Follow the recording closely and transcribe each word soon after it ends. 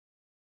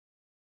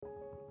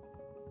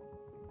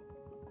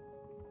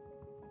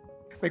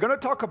We're going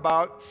to talk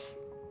about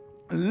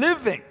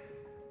living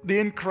the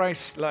in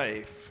Christ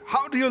life.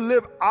 How do you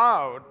live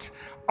out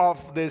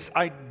of this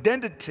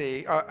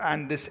identity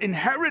and this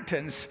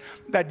inheritance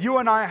that you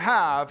and I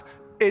have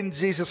in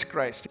Jesus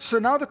Christ? So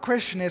now the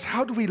question is,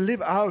 how do we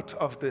live out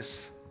of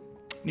this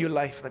new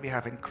life that we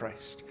have in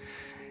Christ?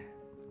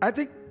 I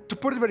think, to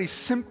put it very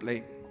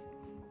simply,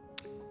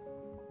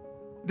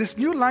 this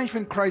new life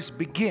in Christ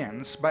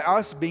begins by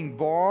us being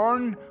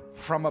born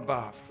from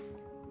above.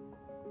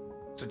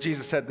 So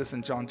Jesus said this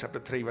in John chapter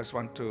 3, verse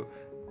 1 to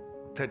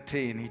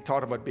 13. He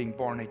taught about being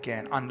born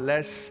again.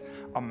 Unless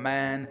a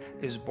man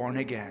is born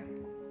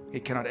again,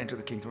 he cannot enter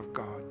the kingdom of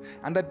God.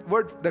 And that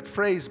word, that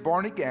phrase,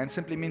 born again,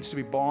 simply means to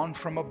be born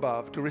from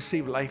above, to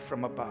receive life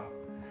from above.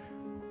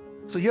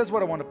 So here's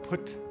what I want to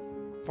put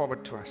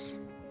forward to us.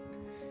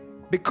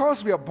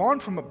 Because we are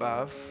born from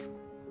above,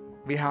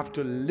 we have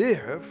to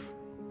live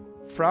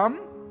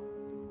from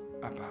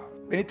above.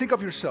 When you think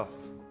of yourself,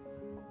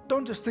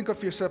 don't just think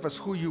of yourself as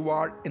who you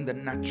are in the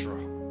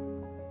natural.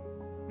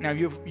 Now,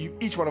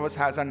 each one of us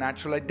has a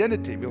natural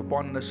identity. We were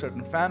born in a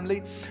certain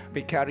family.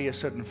 We carry a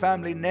certain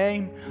family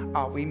name.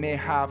 We may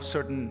have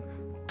certain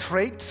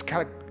traits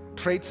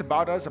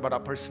about us, about our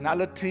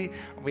personality.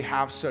 We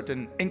have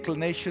certain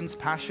inclinations,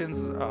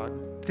 passions,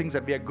 things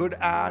that we are good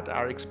at,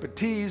 our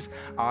expertise,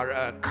 our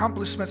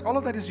accomplishments. All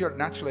of that is your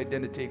natural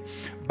identity.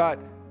 But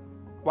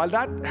while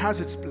that has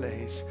its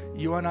place,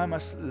 you and I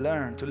must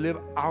learn to live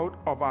out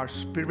of our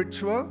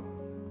spiritual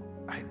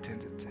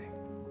identity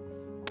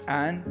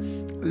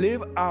and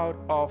live out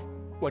of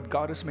what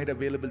God has made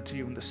available to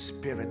you in the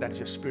Spirit. That is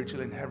your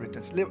spiritual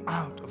inheritance. Live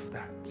out of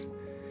that.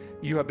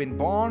 You have been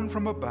born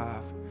from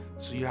above,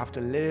 so you have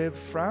to live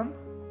from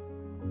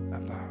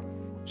above.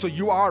 So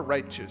you are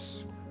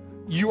righteous.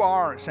 You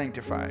are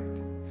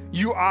sanctified.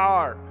 You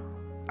are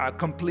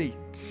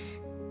complete.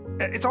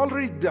 It's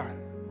already done.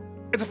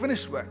 It's a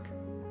finished work.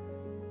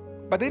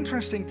 But the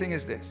interesting thing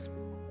is this.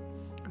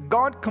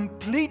 God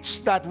completes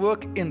that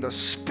work in the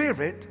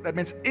Spirit. That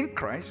means in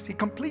Christ, He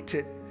completes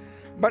it.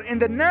 But in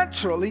the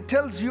natural, He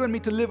tells you and me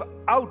to live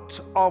out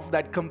of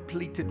that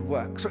completed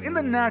work. So in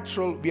the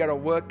natural, we are a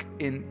work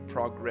in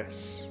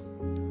progress.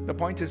 The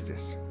point is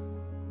this.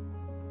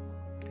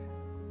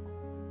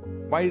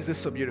 Why is this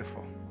so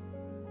beautiful?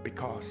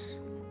 Because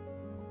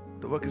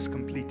the work is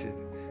completed.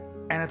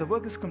 And if the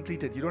work is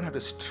completed, you don't have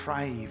to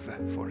strive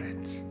for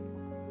it.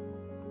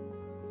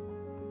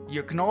 You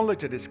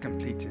acknowledge that it's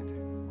completed.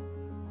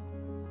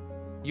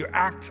 You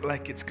act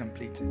like it's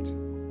completed.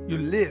 You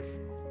live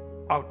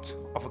out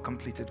of a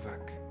completed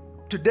work.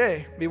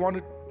 Today, I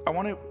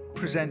want to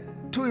present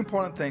two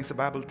important things the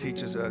Bible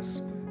teaches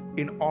us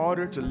in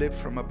order to live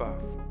from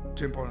above.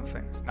 Two important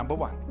things. Number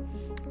one,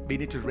 we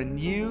need to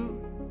renew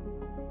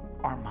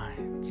our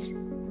minds.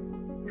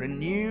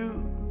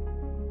 Renew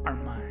our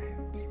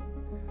minds.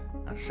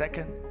 And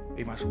second,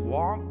 we must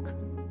walk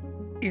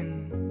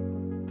in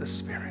the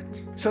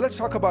Spirit. So let's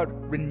talk about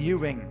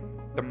renewing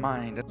the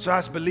mind. So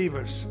as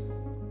believers,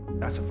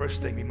 that's the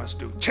first thing we must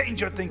do.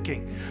 Change your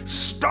thinking.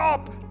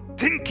 Stop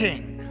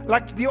thinking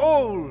like the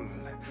old.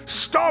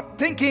 Stop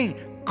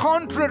thinking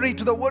contrary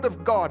to the Word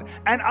of God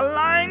and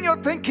align your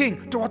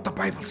thinking to what the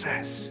Bible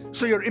says.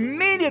 So your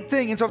immediate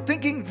thing, instead of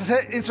thinking,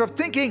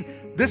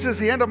 this is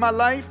the end of my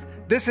life,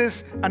 this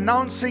is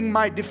announcing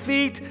my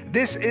defeat,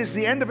 this is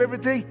the end of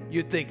everything,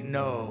 you think,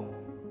 no.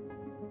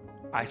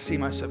 I see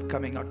myself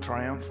coming out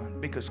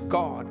triumphant because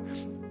God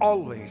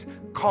always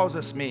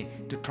causes me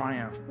to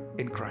triumph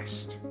in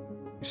Christ.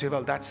 You say,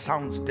 well, that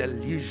sounds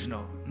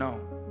delusional. No,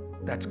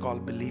 that's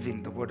called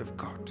believing the Word of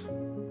God.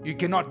 You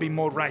cannot be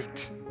more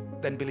right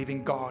than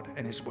believing God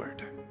and His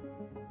Word.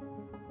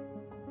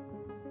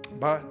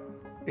 But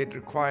it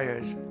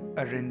requires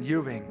a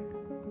renewing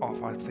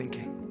of our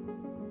thinking.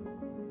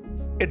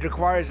 It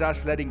requires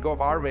us letting go of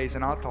our ways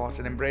and our thoughts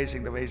and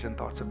embracing the ways and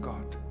thoughts of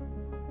God.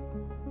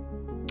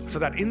 So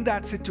that in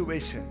that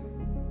situation,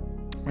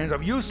 instead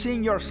of you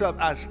seeing yourself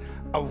as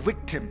a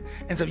victim,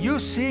 instead of you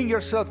seeing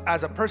yourself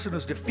as a person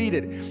who's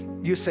defeated,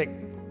 you say,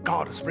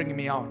 God is bringing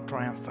me out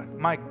triumphant.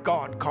 My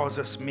God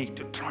causes me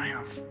to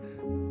triumph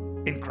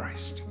in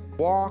Christ.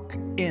 Walk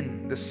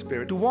in the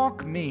Spirit. To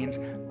walk means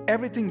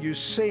everything you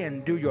say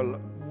and do,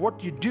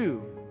 what you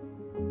do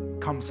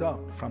comes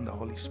out from the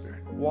Holy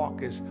Spirit.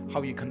 Walk is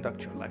how you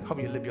conduct your life, how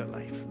you live your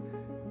life.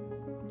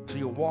 So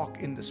you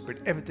walk in the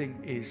Spirit.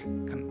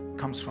 Everything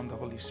comes from the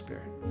Holy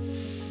Spirit.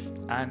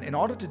 And in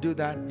order to do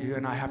that, you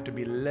and I have to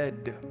be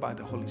led by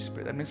the Holy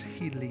Spirit. That means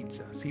He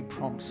leads us, He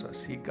prompts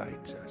us, He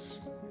guides us.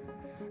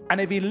 And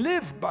if we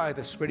live by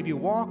the Spirit, if you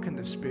walk in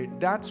the Spirit,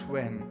 that's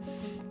when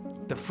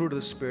the fruit of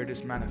the Spirit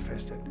is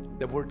manifested.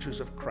 The virtues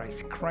of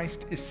Christ.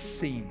 Christ is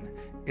seen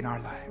in our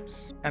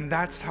lives. And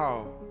that's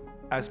how,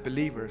 as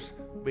believers,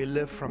 we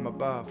live from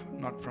above,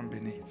 not from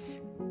beneath.